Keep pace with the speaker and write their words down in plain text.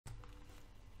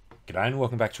G'day and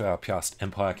welcome back to our Piast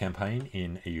Empire campaign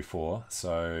in EU4.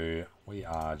 So we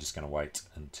are just going to wait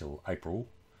until April.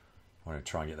 I want to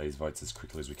try and get these votes as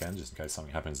quickly as we can, just in case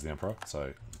something happens to the Emperor.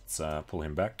 So let's pull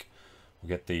him back. We'll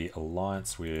get the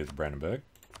alliance with Brandenburg.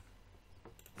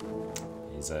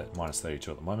 He's at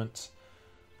 -32 at the moment.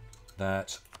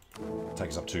 That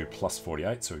takes us up to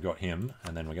 +48, so we've got him.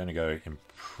 And then we're going to go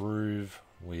improve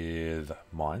with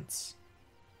Mainz.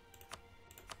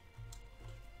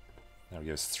 That'll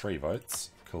give us 3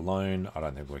 votes. Cologne, I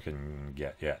don't think we can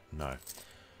get yet. No.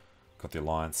 Got the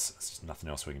alliance. There's nothing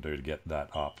else we can do to get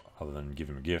that up other than give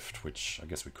him a gift, which I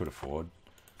guess we could afford.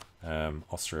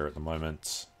 Austria at the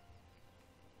moment,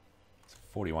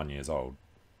 41 years old.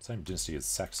 Same dynasty as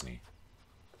Saxony.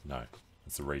 No,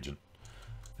 it's the regent.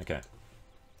 Okay.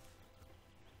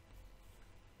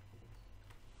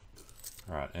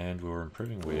 Alright, and we were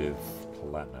improving with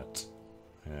Palatinate.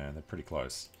 Yeah, they're pretty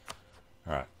close.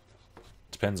 Alright.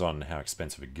 Depends on how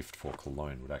expensive a gift for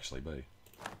Cologne would actually be.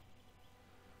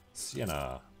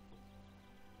 Siena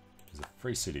is a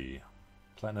free city.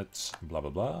 Planet blah blah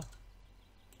blah.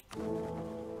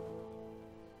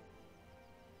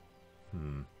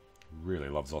 Really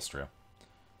loves Austria.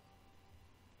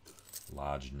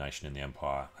 Large nation in the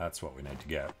empire. That's what we need to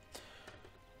get.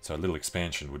 So a little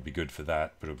expansion would be good for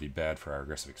that, but it would be bad for our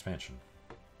aggressive expansion.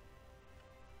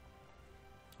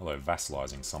 Although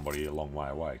vassalizing somebody a long way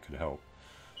away could help.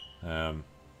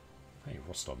 Hey,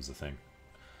 Rostov's the thing.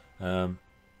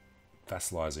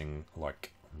 Vassalizing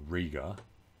like Riga.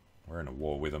 We're in a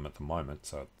war with them at the moment,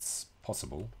 so it's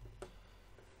possible.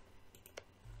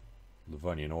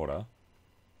 Livonian Order.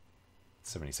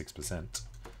 76%.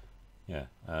 Yeah.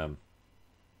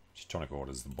 Teutonic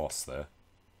Order's the boss there.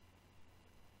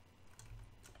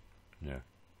 Yeah.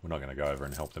 We're not going to go over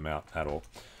and help them out at all.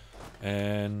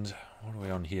 And what are we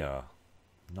on here?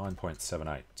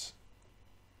 9.78.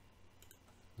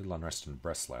 Little unrest in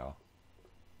Breslau.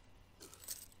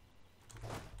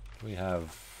 We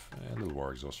have a little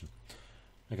war exhaustion.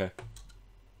 Okay.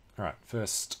 Alright,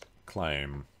 first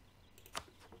claim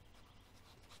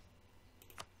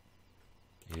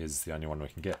is the only one we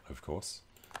can get, of course.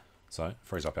 So,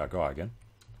 frees up our guy again.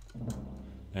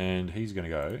 And he's going to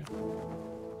go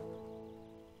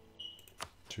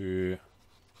to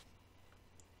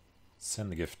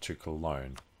send the gift to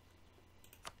Cologne.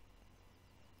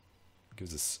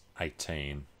 Gives us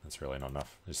 18. That's really not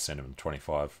enough. Just send him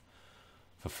 25.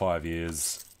 For 5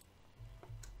 years.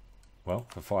 Well,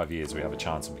 for 5 years we have a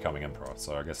chance of becoming emperor.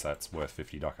 So I guess that's worth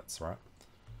 50 ducats, right?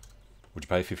 Would you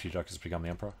pay 50 ducats to become the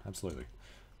emperor? Absolutely.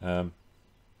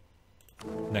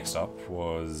 Next up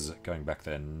was going back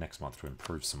there next month to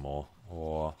improve some more.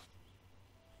 Or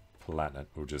Palatinate.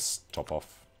 We'll just top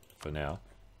off for now.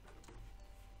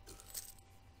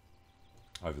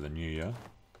 Over the new year.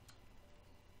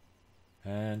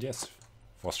 And yes,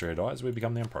 if Austria dies, we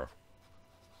become the emperor.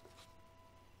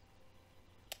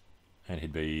 And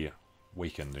he'd be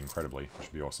weakened incredibly, which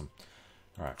would be awesome.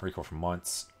 Alright, recall from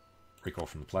Mainz. Recall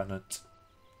from the Palatinate.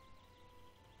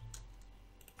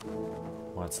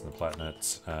 Mainz and the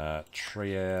Palatinate.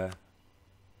 Trier.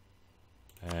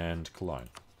 And Cologne.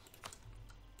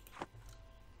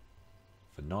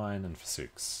 For 9 and for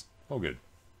 6. All good.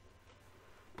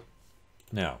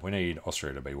 Now, we need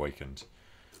Austria to be weakened.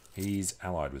 He's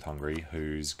allied with Hungary,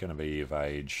 who's going to be of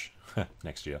age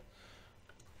next year.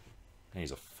 And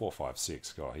he's a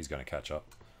 456. God, he's going to catch up.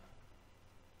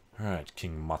 Alright,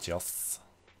 King Matthias.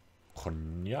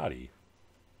 Hunyadi.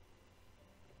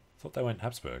 Thought they went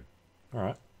Habsburg.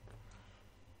 Alright.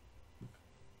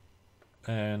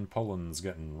 And Poland's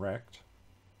getting wrecked.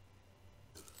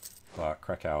 But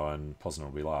Krakow and Poznan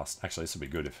will be last. Actually, this would be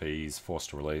good if he's forced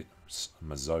to release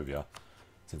Mazovia,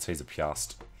 since he's a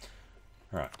Piast.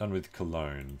 Alright, done with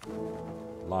Cologne.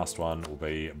 Last one will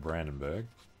be Brandenburg.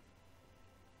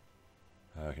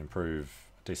 I can improve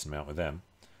a decent amount with them.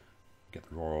 Get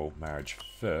the royal marriage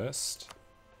first.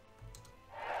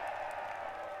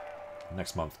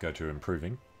 Next month go to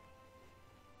improving.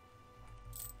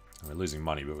 We're losing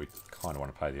money, but we kind of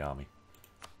want to pay the army.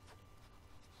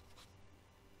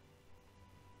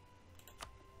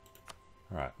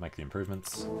 Alright, make the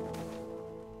improvements.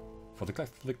 For the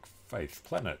Catholic faith,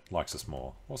 Planet likes us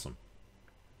more. Awesome.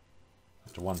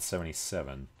 Up to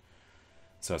 177.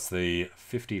 So it's the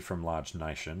 50 from Large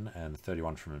Nation and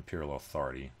 31 from Imperial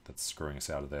Authority that's screwing us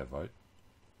out of their vote.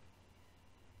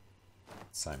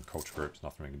 Same culture groups,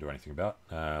 nothing we can do anything about.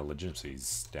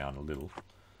 Legitimacy's down a little.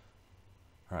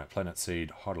 Alright, Planet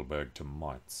Seed, Heidelberg to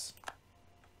Mainz.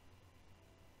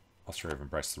 Austria have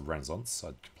embraced the Renaissance.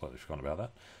 I'd completely forgotten about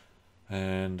that.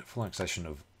 And full annexation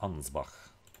of Ansbach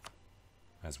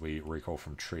as we recall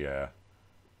from Trier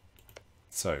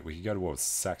So we could go to war with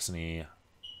Saxony,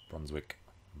 Brunswick,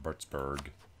 Würzburg.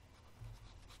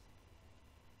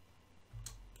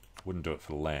 Wouldn't do it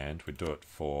for the land, we'd do it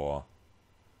for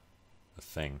the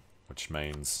thing, which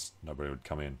means nobody would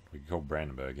come in. We could call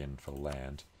Brandenburg in for the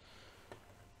land.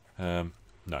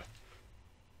 No.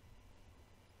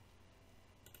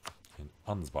 In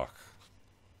Ansbach.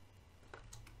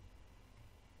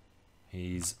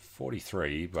 He's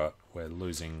 43, but we're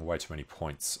losing way too many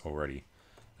points already.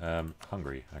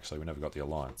 Hungary, actually, we never got the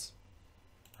alliance.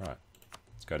 Right,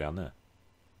 let's go down there.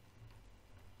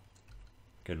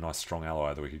 Get a nice strong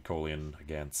ally that we could call in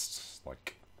against,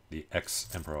 like, the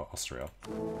ex-Emperor Austria.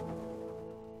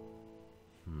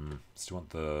 Still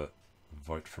want the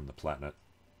vote from the Palatinate.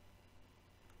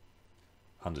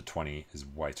 Under 20 is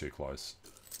way too close.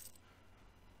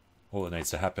 All that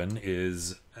needs to happen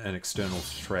is an external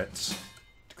threat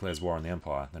declares war on the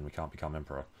Empire, then we can't become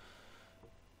Emperor.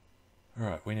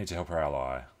 Alright, we need to help our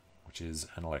ally, which is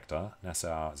an elector.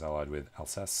 Nassau is allied with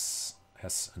Alsace,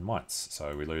 Hesse and Mainz,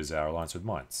 so we lose our alliance with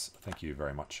Mainz. Thank you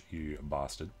very much, you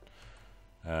bastard.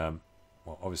 Well,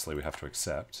 obviously we have to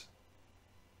accept.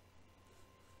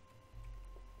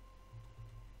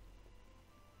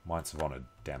 Mainz have honoured,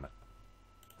 damn it.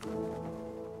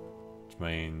 Which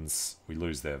means we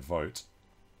lose their vote,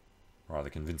 rather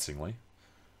convincingly.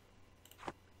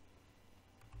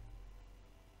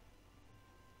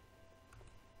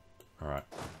 Alright,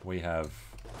 we have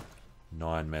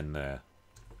 9 men there.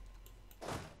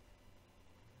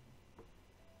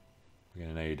 We're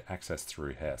going to need access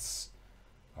through Hesse.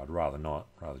 I'd rather not,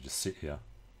 rather just sit here.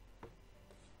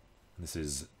 And this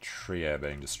is Trier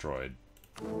being destroyed.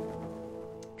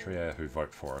 Trier who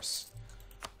vote for us.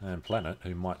 And Planet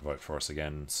who might vote for us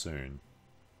again soon.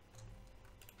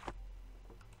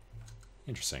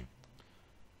 Interesting.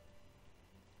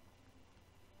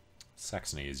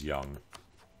 Saxony is young.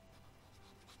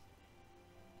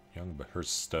 Young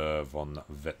Beherster von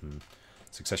Wetten.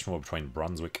 Succession war between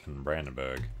Brunswick and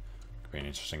Brandenburg. Could be an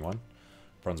interesting one.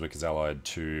 Brunswick is allied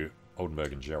to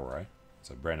Oldenburg and Geray,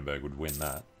 so Brandenburg would win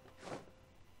that.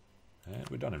 And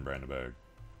we're done in Brandenburg.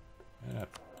 Yeah,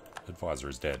 advisor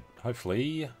is dead.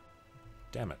 Hopefully...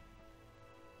 Damn it.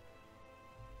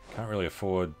 Can't really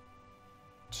afford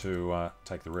to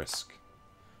take the risk.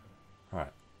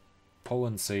 Right.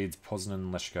 Poland cedes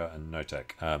Poznan, Leszka and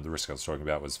Notek. The risk I was talking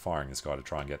about was firing this guy to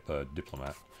try and get the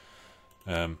diplomat.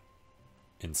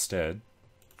 Instead,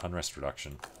 unrest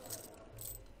reduction.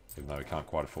 Even though we can't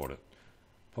quite afford it.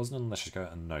 Poznan,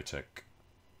 Leszka and Notek.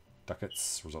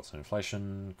 Ducats results in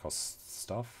inflation, costs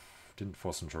stuff. Didn't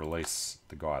force him to release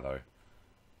the guy though.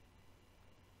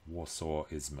 Warsaw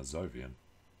is Mazovian.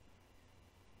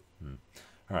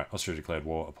 Alright, Austria declared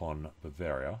war upon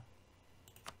Bavaria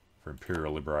for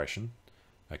imperial liberation.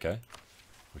 Okay.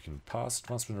 We can pass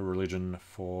advancement of religion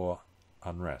for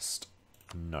unrest.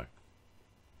 No.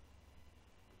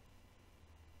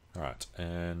 Alright,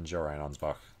 and Geray and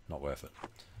Ansbach, not worth it.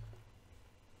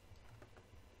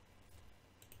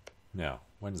 Now,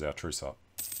 when's our truce up?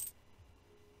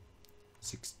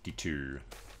 62.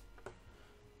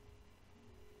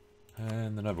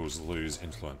 And the nobles lose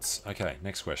influence. Okay,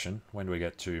 next question. When do we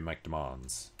get to make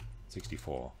demands?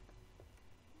 64.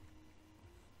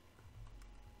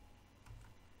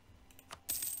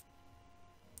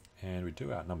 And we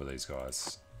do outnumber these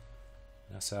guys.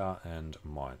 Nassau and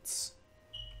Mainz.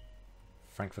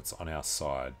 Frankfurt's on our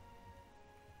side.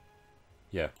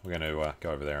 Yeah, we're going to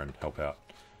go over there and help out.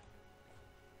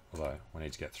 Although, we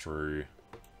need to get through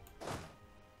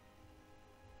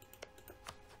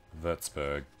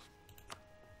Würzburg,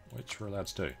 which we're allowed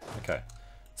to do. Okay,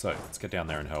 so let's get down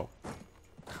there and help.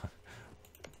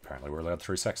 Apparently we're allowed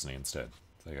through Saxony instead.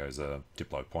 There goes a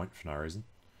Diplo point for no reason.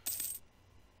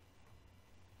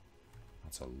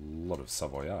 That's a lot of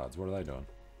Savoyards. What are they doing?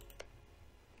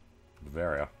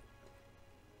 Bavaria.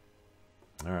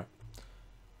 Alright.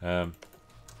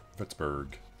 Würzburg.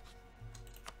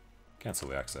 Cancel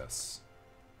the access.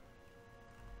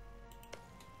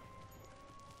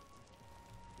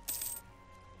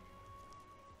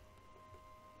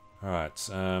 Alright,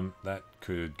 that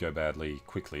could go badly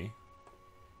quickly.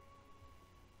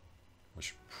 We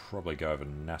should probably go over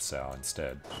Nassau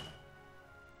instead.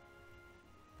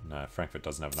 No, Frankfurt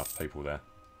doesn't have enough people there.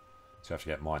 So we have to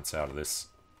get Mainz out of this.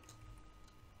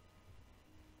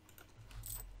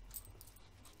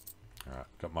 Alright,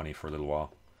 got money for a little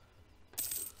while.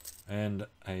 And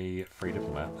a free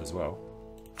diplomat as well.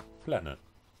 Palatinate.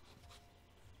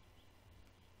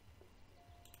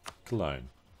 Cologne.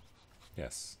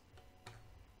 Yes.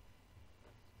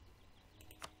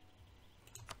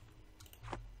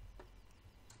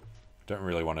 Don't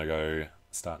really want to go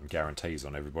starting guarantees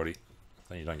on everybody.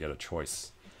 then you don't get a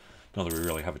choice. Not that we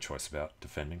really have a choice about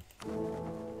defending.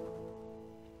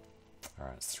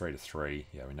 Alright, it's 3-3.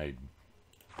 Yeah, we need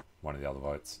one of the other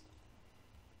votes.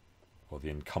 Or the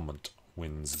incumbent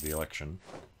wins the election.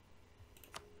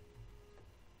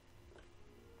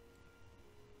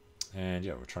 And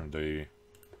yeah, we're trying to do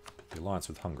the alliance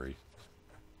with Hungary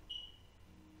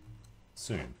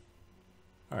soon.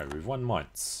 Alright, we've won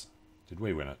Mainz. Did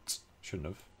we win it?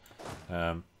 Shouldn't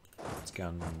have. Let's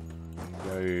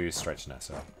go straight to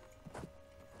Nassau.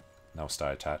 They'll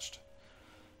stay attached.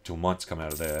 Till Mainz come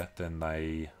out of there, then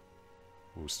they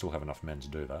will still have enough men to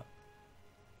do that.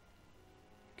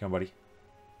 Come on, buddy.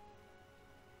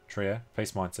 Trier,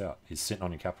 peace Mainz out. He's sitting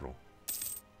on your capital.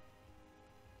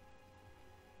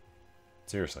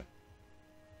 Seriously.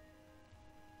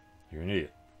 You're an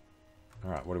idiot.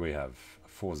 Alright, what do we have? A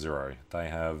 4-0. They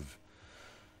have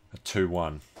a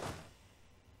 2-1.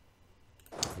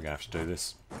 We're going to have to do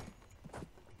this.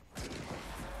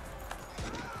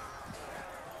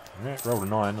 Alright, rolled a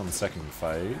 9 on the second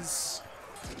phase.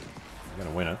 We're going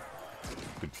to win it.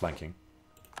 Good flanking.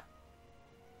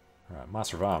 Alright,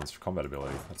 Master of Arms for combat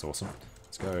ability. That's awesome.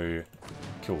 Let's go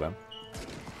kill them.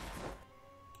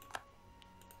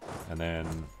 And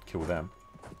then kill them.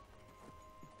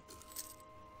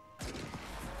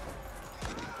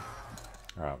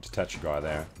 Alright, we'll detach a guy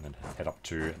there and then head up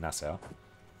to Nassau.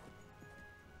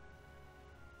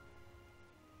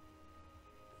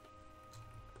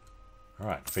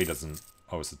 Alright, if he doesn't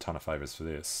owe us a ton of favours for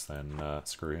this, then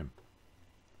screw him.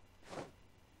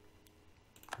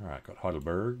 Alright, got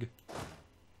Heidelberg.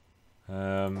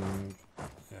 Yeah,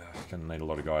 gonna need a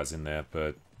lot of guys in there,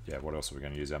 but yeah, what else are we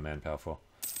going to use our manpower for?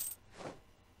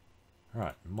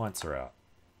 Alright, Mainz are out.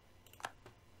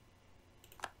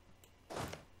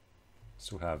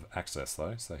 Still have access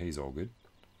though, so he's all good.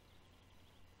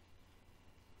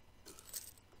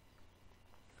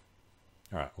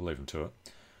 Alright, we'll leave him to it.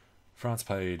 France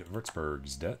paid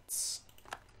Würzburg's debts.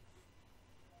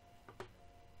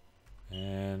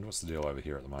 And what's the deal over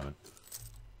here at the moment?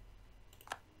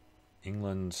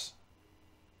 England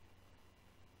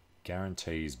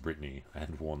guarantees Brittany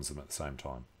and warns them at the same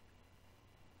time.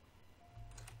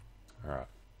 Alright.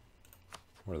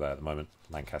 What are they at the moment?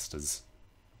 Lancasters.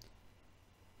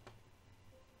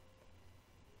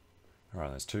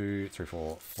 Alright, there's 2, 3,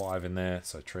 4, 5 in there,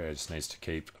 so Trier just needs to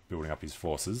keep building up his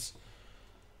forces.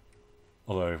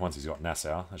 Although, once he's got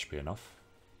Nassau, that should be enough.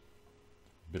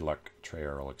 A bit like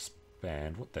Trier will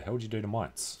expand. What the hell did you do to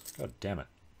Mainz? God damn it.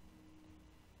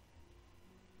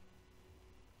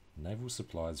 Naval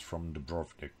supplies from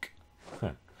Dubrovnik.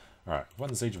 Alright, won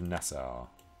the siege of Nassau.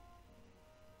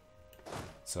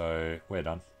 So, we're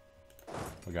done.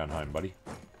 We're going home, buddy.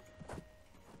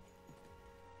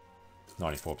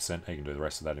 94%, he can do the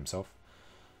rest of that himself.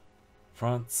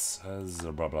 France has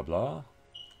a blah blah blah.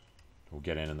 We'll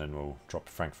get in and then we'll drop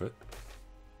Frankfurt.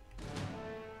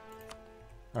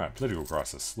 Alright, political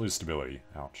crisis. Lose stability.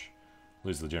 Ouch.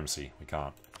 Lose legitimacy. We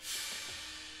can't.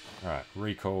 Alright,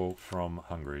 recall from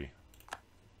Hungary.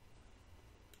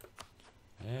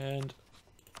 And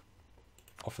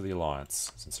offer the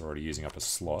alliance, since they're already using up a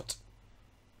slot.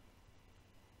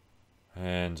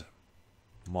 And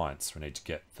Mainz, we need to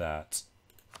get that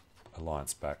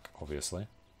alliance back, obviously.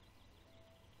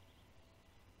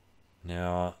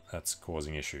 Now, that's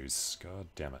causing issues. God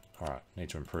damn it. Alright, need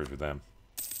to improve with them.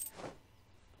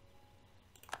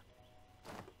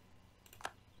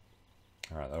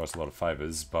 Alright, that was a lot of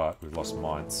favours, but we've lost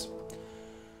Mainz.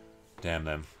 Damn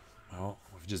them. Well,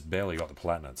 we've just barely got the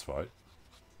Palatinate vote.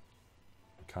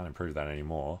 Can't improve that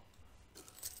anymore.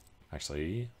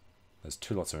 Actually, there's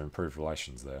 2 lots of improved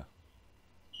relations there.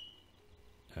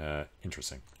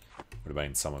 Interesting. Would have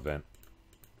been some event.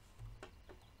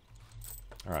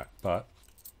 Alright, but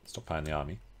stop paying the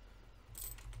army.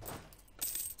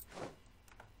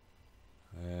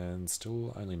 And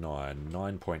still only 9.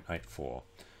 9.84.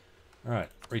 Alright,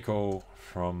 recall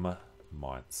from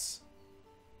Mainz.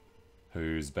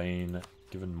 Who's been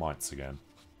given Mainz again.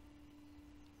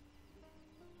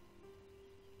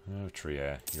 Oh,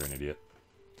 Trier, you're an idiot.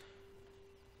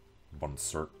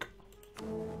 Bonserk.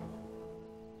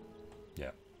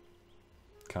 Yeah.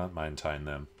 Can't maintain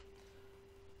them.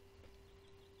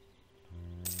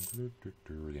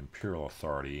 The Imperial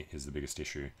Authority is the biggest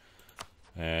issue.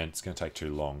 And it's going to take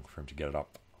too long for him to get it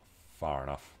up far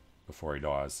enough before he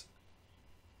dies.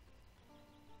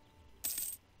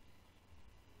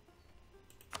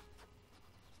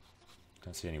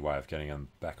 Don't see any way of getting them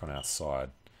back on our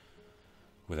side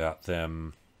without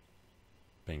them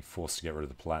being forced to get rid of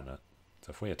the Palatinate.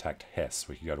 So if we attacked Hesse,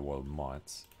 we could go to war with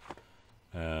Mainz.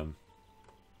 Can't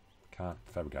Can't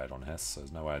fabricate on Hesse, so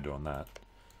there's no way of doing that.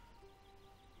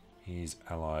 He's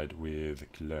allied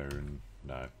with Cologne.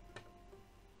 No.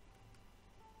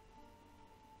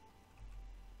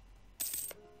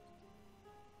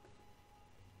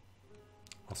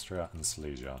 Austria and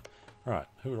Silesia. Alright,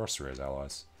 who are Austria's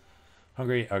allies?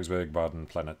 Hungary, Augsburg, Baden,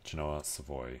 Planet, Genoa,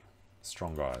 Savoy.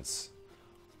 Strong guys.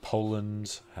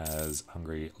 Poland has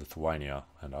Hungary, Lithuania,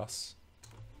 and us.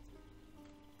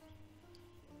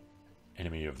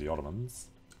 Enemy of the Ottomans.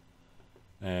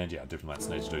 And yeah, diplomats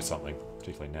need to do something,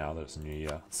 particularly now that it's a new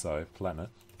year. So, Planet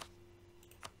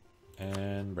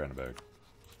and Brandenburg.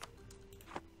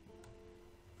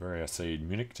 Very I cede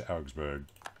Munich to Augsburg.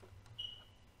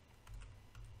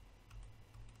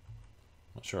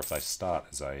 Not sure if they start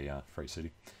as a free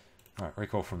city. Alright,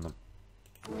 recall from the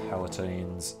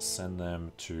Palatines, send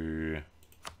them to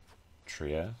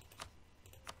Trier.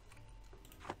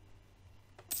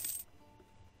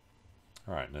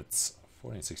 Alright, and it's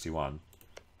 1461.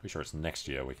 Pretty sure it's next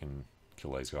year we can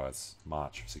kill these guys.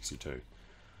 March of 62.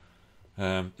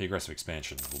 The aggressive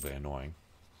expansion will be annoying.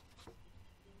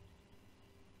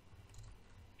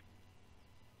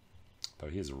 Though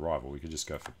here's a rival, we could just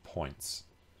go for points.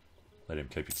 Let him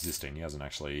keep existing. He hasn't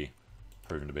actually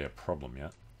proven to be a problem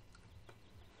yet.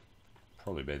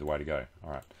 Probably be the way to go.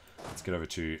 Alright, let's get over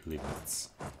to Leibniz.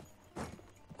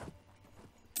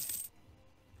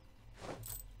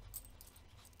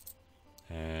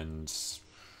 And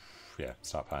yeah,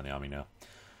 start paying the army now.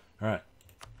 Alright,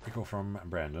 recall from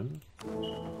Brandon.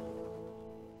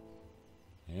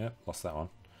 Yep, lost that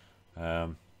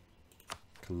one.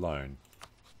 Cologne.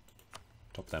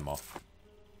 Top them off.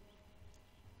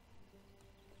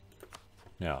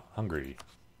 Now, Hungary.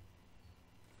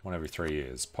 1 every 3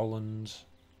 years. Poland.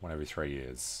 1 every 3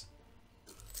 years.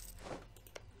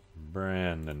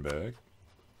 Brandenburg.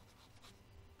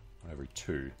 1 every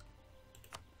 2.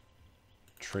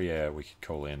 Trier we could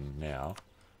call in now.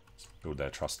 Let's build their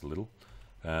trust a little.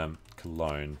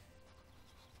 Cologne.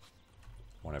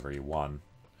 1 every 1.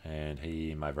 And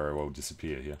he may very well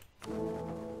disappear here.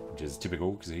 Which is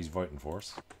typical because he's voting for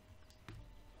us.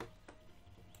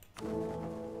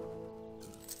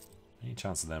 Any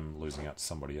chance of them losing out to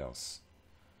somebody else?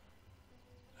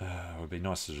 It would be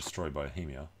nice to destroy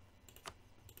Bohemia.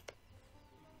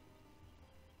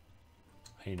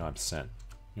 89%.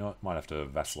 You know what? Might have to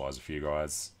vassalize a few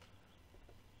guys.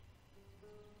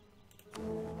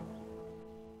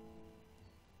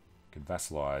 Could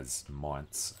vassalize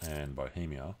Mainz and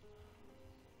Bohemia.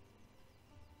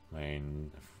 I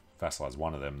mean, if vassalize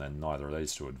one of them, then neither of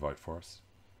these two would vote for us.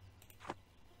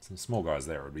 Some small guys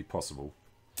there would be possible.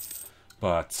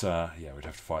 But, yeah, we'd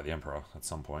have to fight the Emperor at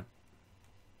some point.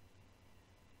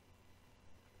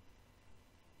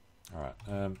 Alright,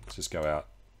 let's just go out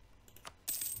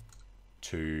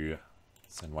to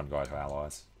send one guy to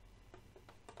allies.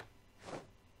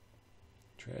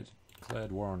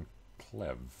 Declared war on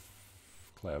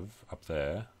Clev up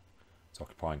there. It's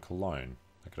occupying Cologne.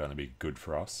 That could only be good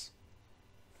for us.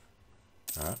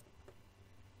 Alright.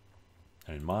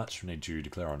 And in March, we need to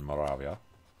declare on Moravia,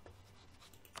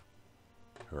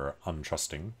 who are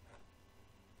untrusting.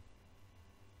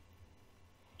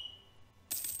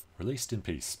 Released in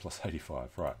peace, plus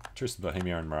 85. Right, Truce with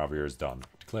Bohemia and Moravia is done.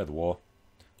 Declare the war.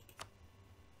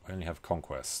 We only have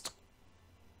conquest.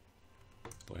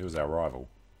 Thought he was our rival.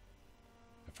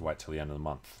 Have to wait till the end of the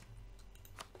month.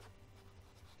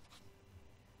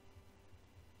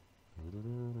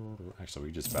 Actually,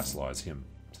 we just vassalize him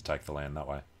to take the land that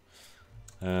way.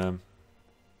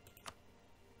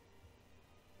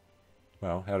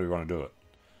 Well, how do we want to do it?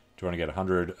 Do we want to get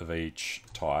 100 of each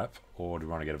type, or do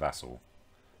we want to get a vassal?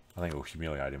 I think we'll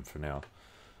humiliate him for now.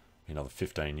 Another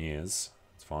 15 years.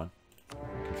 That's fine.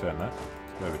 Confirm that.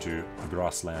 Go over to the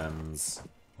grasslands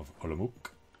of Olomouc.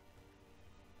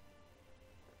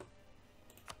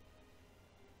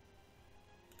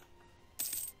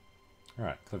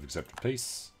 Alright, Clev accepted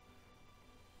peace.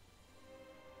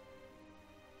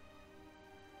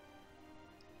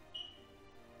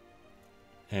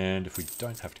 And if we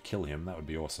don't have to kill him, that would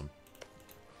be awesome.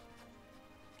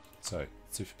 So,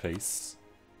 sue for peace.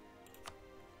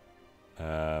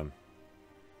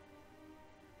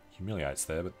 Humiliates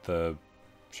there, but the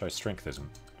show strength isn't.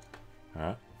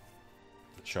 Alright.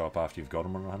 Show up after you've got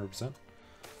him on 100%.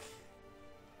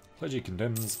 Clergy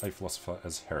condemns a philosopher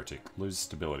as heretic. Lose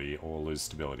stability or lose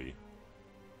stability.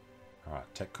 Alright,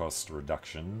 tech cost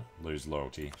reduction. Lose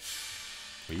loyalty.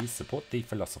 We support the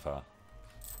philosopher.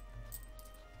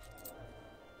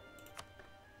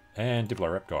 And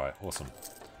Diplo rep guy. Awesome.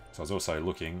 So I was also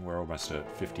looking, we're almost at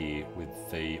 50 with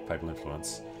the papal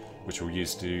influence, which we'll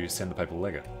use to send the papal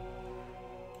legate.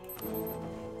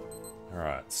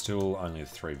 Alright, still only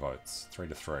 3 votes. 3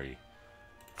 to 3.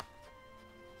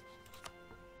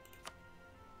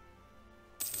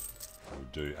 We'll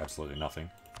do absolutely nothing.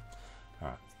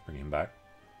 Alright, bring him back.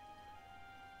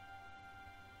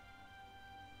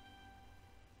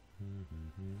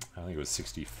 I think it was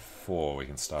 64. We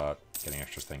can start getting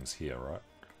extra things here, right?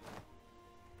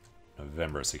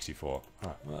 November of 64.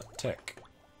 Alright, well, tech.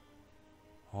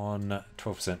 On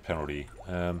 12% penalty.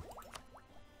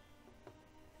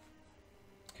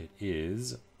 It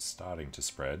is starting to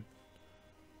spread.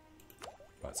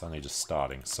 But it's only just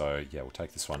starting, so yeah, we'll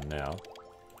take this one now.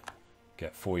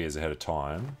 Get 4 years ahead of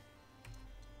time.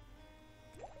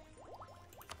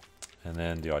 And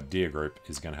then the idea group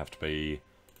is going to have to be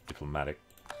diplomatic,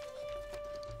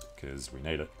 because we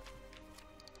need it.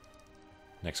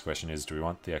 Next question is, do we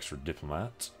want the extra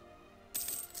diplomat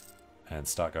and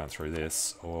start going through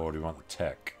this, or do we want the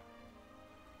tech?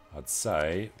 I'd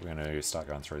say we're going to start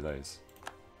going through these.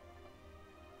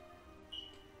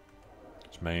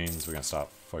 Which means we're going to start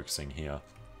focusing here.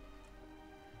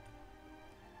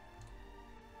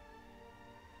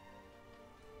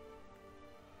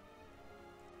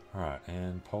 Alright,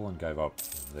 and Poland gave up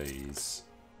these.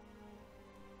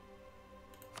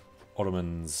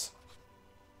 Ottomans,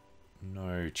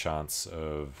 no chance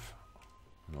of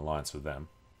an alliance with them.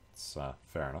 It's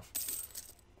fair enough.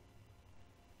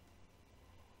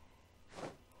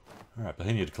 Alright,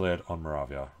 Bohemia declared on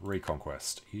Moravia.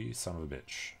 Reconquest. You son of a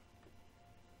bitch.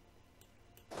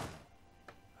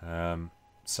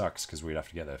 Sucks, because we'd have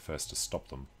to get there first to stop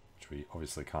them, which we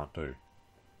obviously can't do.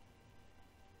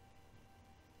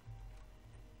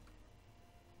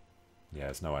 Yeah,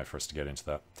 there's no way for us to get into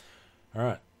that.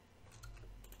 Alright.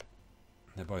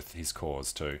 They're both his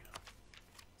cause too.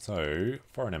 So,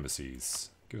 foreign embassies.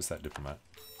 Give us that diplomat.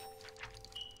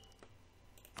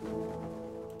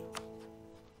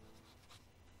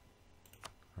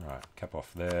 Alright, cap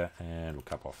off there, and we'll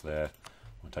cap off there.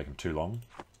 Won't take him too long.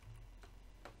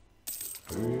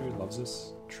 Who loves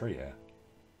this? Trier.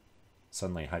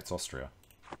 Suddenly hates Austria.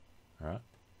 Alright.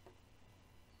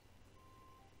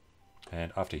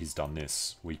 And after he's done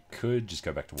this, we could just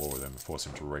go back to war with him and force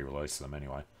him to re-release them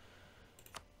anyway.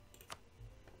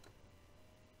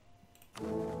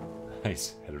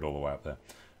 He's headed all the way up there.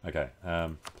 Okay,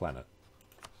 planet.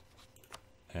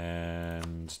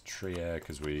 And Trier,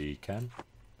 because we can.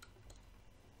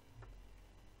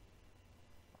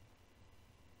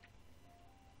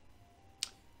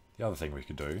 The other thing we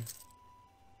could do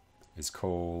is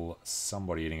call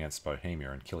somebody in against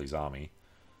Bohemia and kill his army,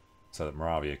 so that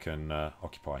Moravia can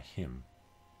occupy him.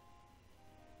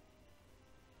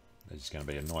 They're just going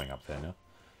to be annoying up there now.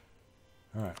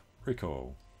 Alright,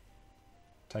 recall.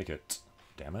 Take it.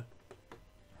 Damn it.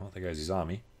 Well, there goes his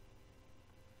army.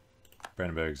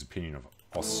 Brandenburg's opinion of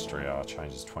Austria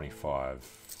changes 25.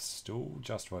 Still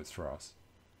just votes for us.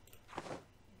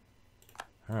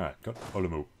 Alright, got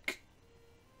Olomouc.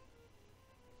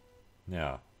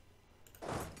 Now,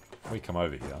 if we come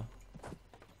over here,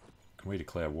 can we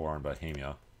declare war on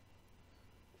Bohemia?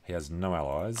 He has no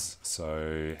allies,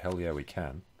 so hell yeah we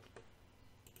can.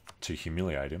 To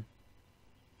humiliate him.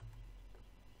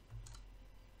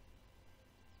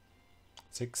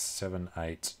 6, 7,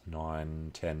 8,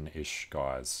 9, 10-ish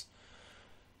guys.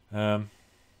 It's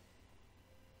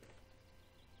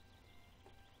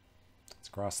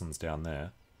grasslands down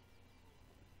there.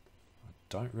 I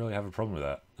don't really have a problem with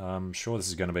that. I'm sure this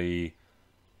is going to be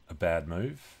a bad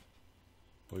move.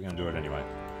 But we're going to do it anyway.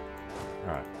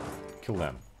 Alright, kill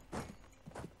them.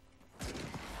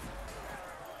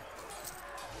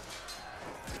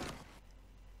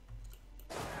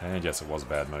 And yes, it was a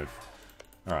bad move.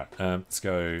 Alright, let's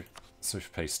go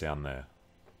super peace down there.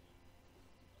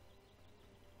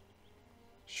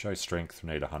 Show strength,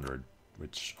 we need 100,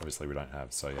 which obviously we don't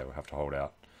have, so yeah, we'll have to hold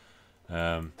out.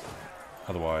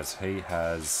 Otherwise, he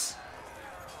has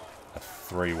a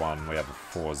 3-1, we have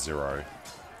a 4-0.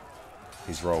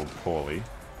 He's rolled poorly.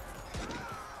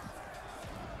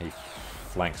 He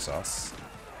flanks us.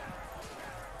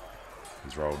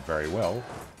 He's rolled very well.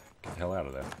 Get the hell out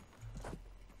of there.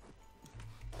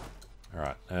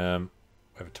 Alright, we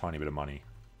have a tiny bit of money.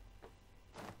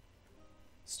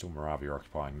 Still Moravia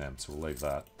occupying them, so we'll leave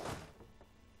that.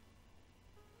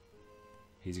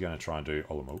 He's going to try and do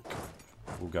Olomouc.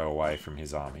 We'll go away from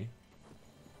his army.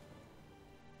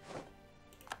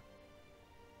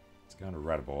 He's going to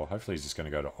Ratibor. Hopefully he's just going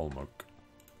to go to Olomouc.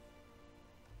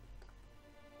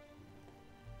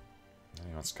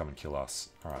 He wants to come and kill us.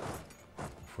 Alright,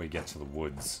 if we get to the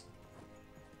woods...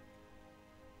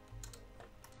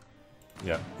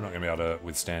 Yeah, we're not going to be able to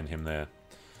withstand him there.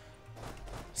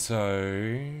 So,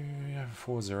 4-0,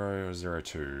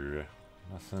 0-2.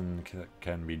 Nothing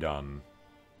can be done.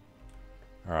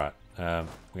 Alright,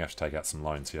 we have to take out some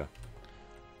loans here.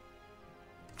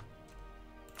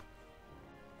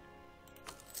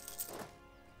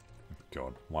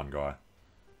 God, one guy.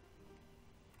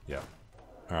 Yeah.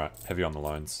 Alright, heavy on the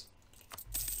loans.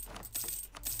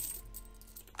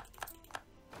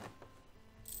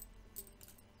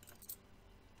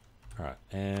 Alright,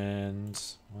 and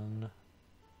 1,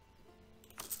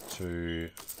 2,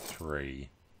 3.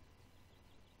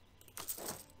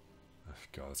 Oh,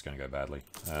 God, that's going to go badly.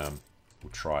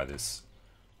 We'll try this.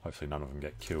 Hopefully none of them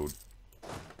get killed.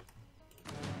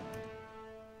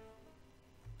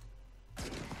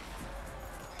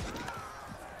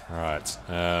 Alright,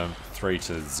 3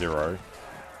 to 0.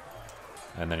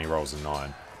 And then he rolls a 9.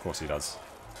 Of course he does.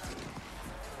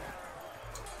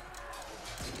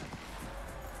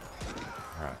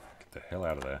 Alright, get the hell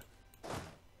out of there.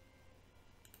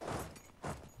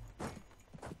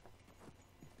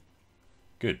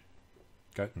 Good.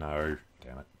 Go. No.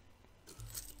 Damn it.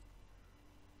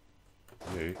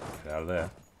 You, get out of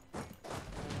there.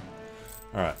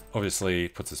 Alright, obviously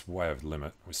puts us way over the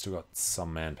limit. We've still got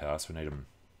some manpower, so we need them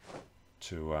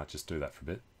to just do that for a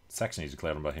bit. Saxony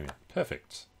declared on Bohemia.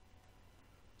 Perfect.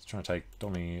 Let's try and take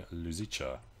Domi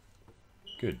Luzica.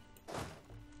 Good.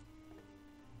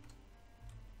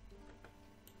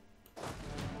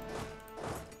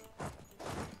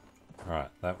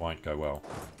 Alright, that won't go well.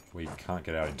 We can't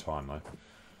get out in time though.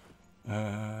 What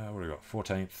have we got?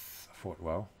 14th?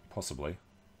 Well, possibly.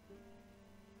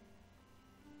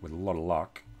 With a lot of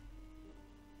luck.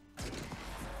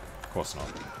 Of course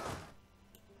not.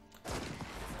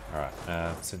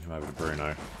 Alright, send him over to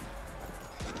Bruno.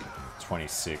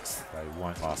 26th. They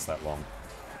won't last that long.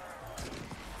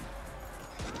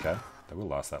 Okay, they will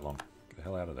last that long. Get the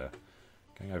hell out of there.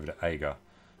 Going over to Ager.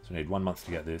 So we need 1 month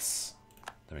to get this.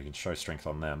 Then we can show strength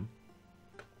on them.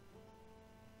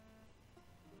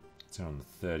 It's in on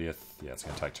the 30th. Yeah, it's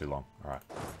going to take too long. Alright,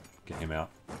 get him out.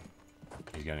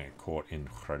 He's going to get caught in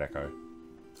Hradeko.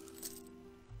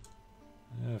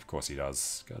 Of course he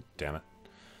does. God damn it.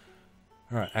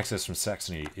 Alright, access from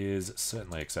Saxony is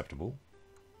certainly acceptable.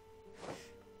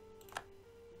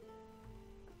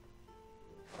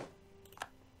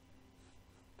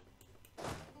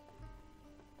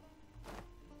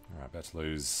 Alright, about to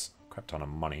lose a crap ton of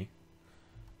money.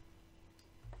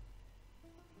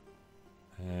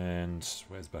 And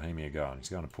where's Bohemia going? He's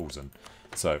going to Poulsen.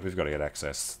 So we've got to get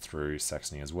access through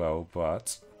Saxony as well,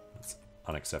 but it's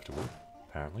unacceptable,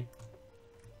 apparently.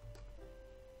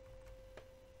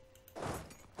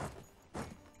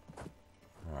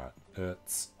 Alright,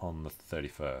 it's on the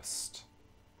 31st.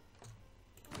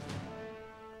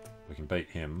 We can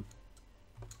beat him.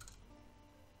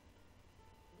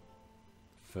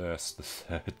 First, the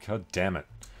third. God damn it.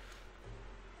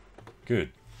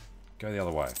 Good. Go the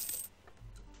other way.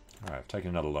 Alright, I've taken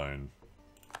another loan.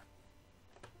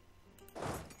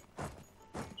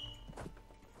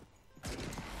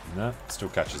 No, still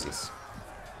catches us.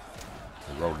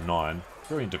 We rolled 9.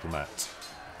 Brilliant diplomat.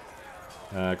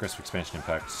 Aggressive expansion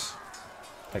impact.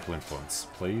 Papal influence,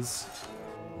 please.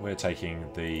 We're taking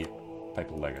the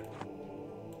papal legate.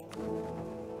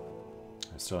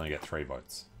 We're still only get 3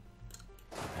 votes.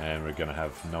 And we're going to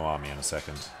have no army in a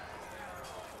second.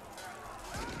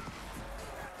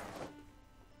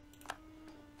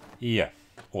 Yeah,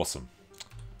 awesome.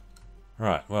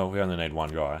 Right, well, we only need 1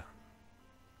 guy.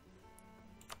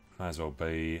 Might as well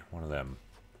be one of them.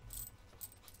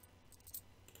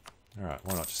 Alright,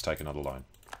 why not just take another loan?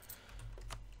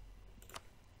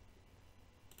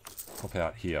 Pop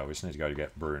out here, we just need to go to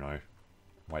get Bruno.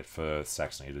 Wait for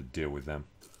Saxony to deal with them.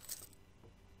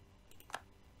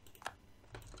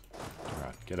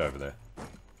 Alright, get over there.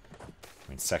 I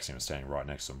mean, Saxony was standing right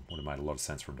next to him. Would have made a lot of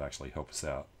sense for him to actually help us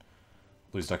out.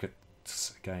 Lose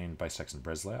ducats, gain base tax in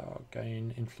Breslau,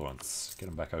 gain influence. Get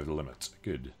him back over the limit.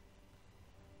 Good.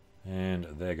 And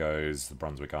there goes the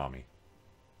Brunswick army.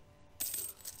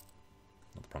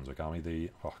 Not the Brunswick army, the...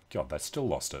 Oh, God, they still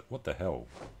lost it. What the hell?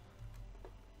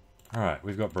 Alright,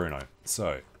 we've got Bruno.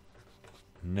 So,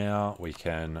 now we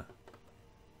can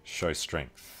show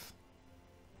strength.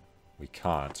 We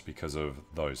can't because of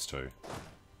those two.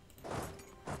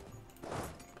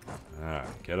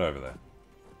 Alright, get over there.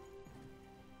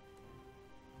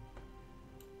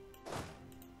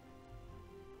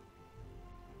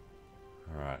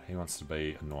 Alright, he wants to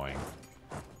be annoying.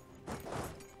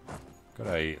 Got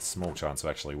a small chance of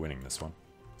actually winning this one.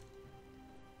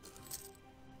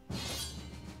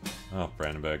 Oh,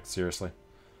 Brandenburg, seriously?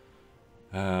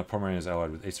 Pomerania is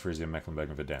allied with East Frisia, Mecklenburg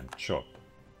and Verdun. Sure.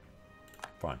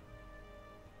 Fine.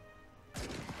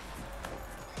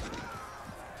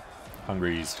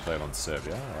 Hungary's declared on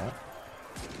Serbia, alright.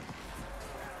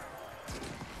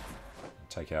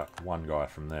 Take out one guy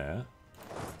from there.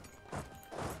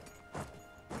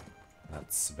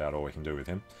 That's about all we can do with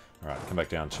him. Alright, come back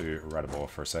down to Radibor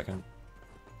for a second.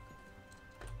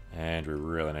 And we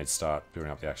really need to start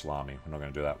building up the actual army. We're not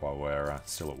going to do that while we're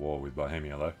still at war with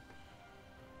Bohemia, though.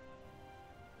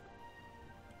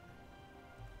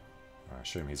 I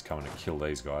assume he's coming to kill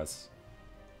these guys.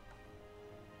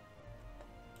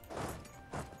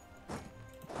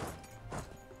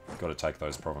 Got to take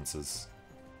those provinces.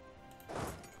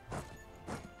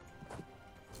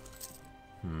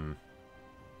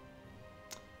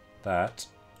 That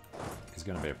is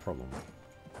going to be a problem.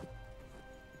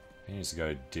 He needs to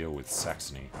go deal with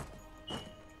Saxony.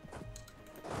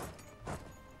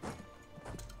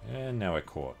 And now we're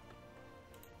caught.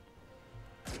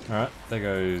 Alright, there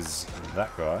goes that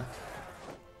guy.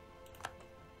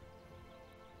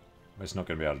 We're just not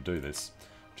going to be able to do this,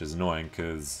 which is annoying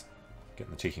because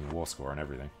getting the ticking war score and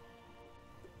everything.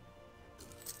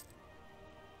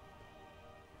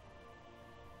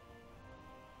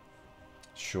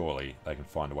 Surely they can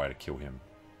find a way to kill him.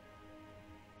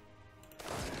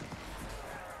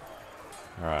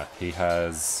 Alright, he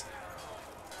has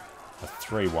a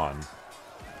 3-1.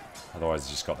 Otherwise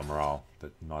he's just got the morale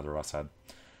that neither of us had.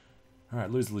 Alright,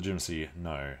 lose legitimacy,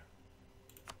 no.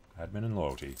 Admin and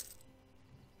loyalty.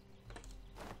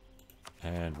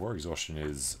 And war exhaustion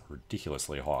is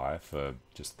ridiculously high for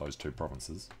just those two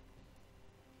provinces.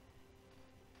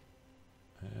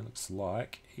 And it looks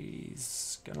like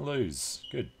he's going to lose.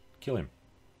 Good. Kill him.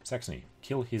 Saxony.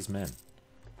 Kill his men.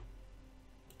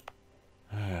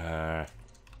 Right,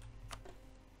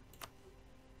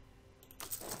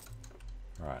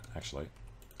 actually.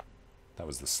 That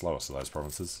was the slowest of those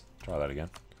provinces. Try that again.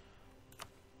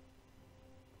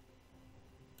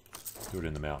 Do it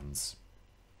in the mountains.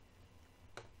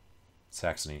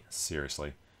 Saxony,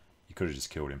 seriously. You could have just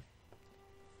killed him.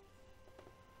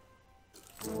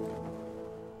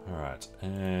 Alright,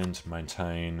 and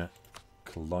maintain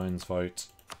Cologne's vote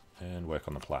and work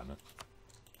on the Palatinate.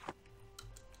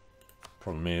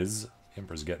 Problem is, the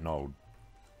Emperor's getting old.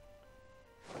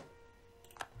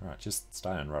 Alright, just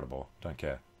stay on Radibor. Don't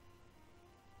care.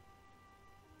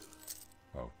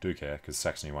 Well, do care, because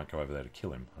Saxony won't go over there to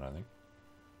kill him, I don't think.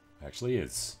 Actually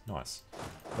is. Nice.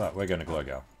 But we're going to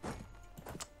Glogau.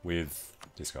 With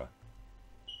this guy.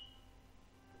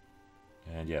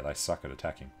 And yeah, they suck at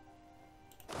attacking.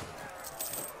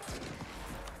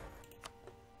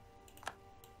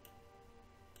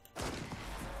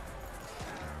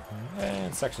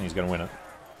 And Saxony's going to win it.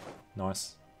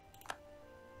 Nice.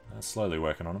 Slowly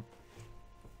working on him.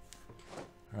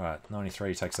 Alright,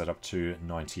 93 takes that up to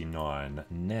 99.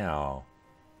 Now,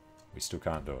 we still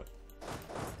can't do it.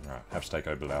 Alright, have to take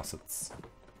Oberlausitz.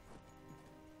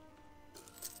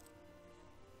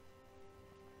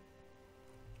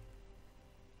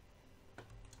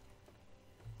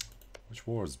 Which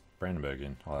war is Brandenburg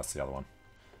in? Oh, that's the other one.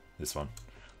 This one.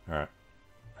 Alright.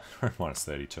 Minus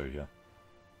 32 here.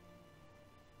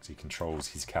 Because he controls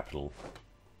his capital.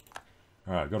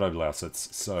 Alright, got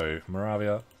Oberlausitz. So,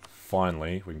 Moravia,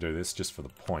 finally, we can do this just for the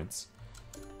points.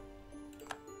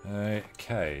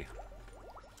 Okay.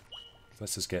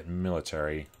 Let's just get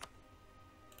military.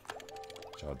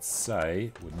 Which I'd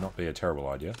say would not be a terrible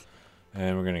idea.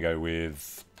 And we're going to go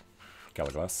with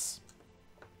Galaglas.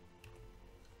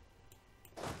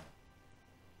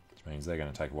 Which means they're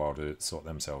going to take a while to sort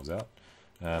themselves out.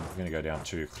 We're going to go down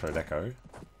to Hradecko.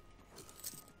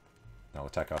 They'll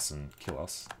attack us and kill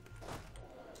us.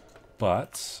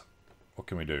 But, what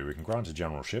can we do? We can grant a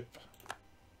generalship.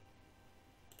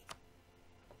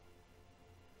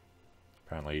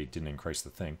 Apparently didn't increase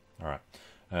the thing. Alright.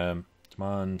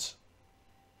 Demand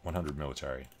 100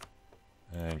 military.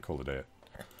 And call it a day.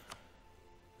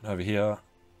 And over here,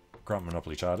 grant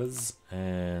monopoly charters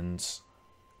and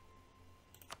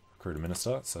recruit a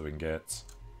minister so we can get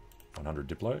 100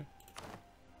 Diplo.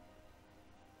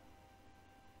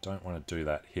 Don't want to do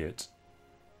that hit.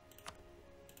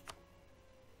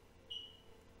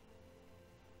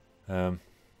 Well,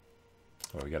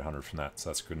 we get 100 from that, so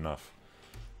that's good enough.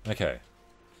 Okay.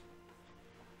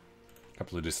 A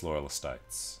couple of disloyal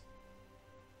estates.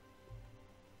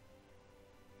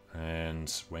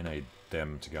 And we need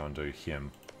them to go and do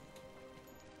him.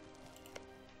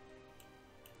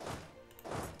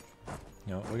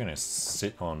 You know, we're going to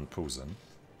sit on Posen.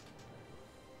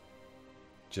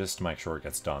 Just to make sure it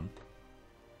gets done.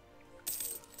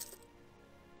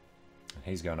 And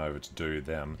he's going over to do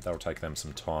them. That'll take them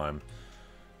some time.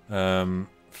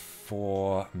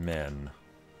 4 men.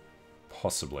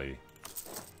 Possibly.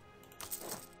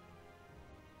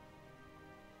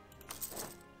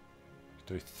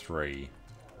 Do 3.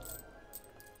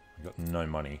 We've got no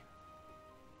money.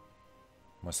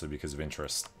 Mostly because of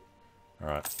interest.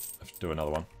 Alright, have to do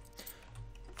another one.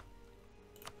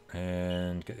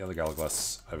 And get the other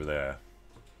Galaglas over there.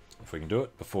 If we can do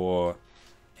it before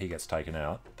he gets taken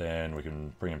out, then we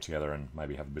can bring them together and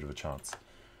maybe have a bit of a chance.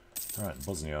 Alright,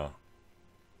 Bosnia.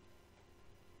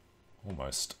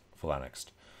 Almost full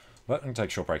annexed. But I'm going to take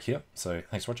a short break here. So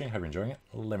thanks for watching, hope you're enjoying it.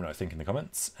 Let me know what you think in the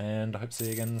comments, and I hope to see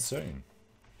you again soon.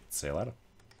 See you later.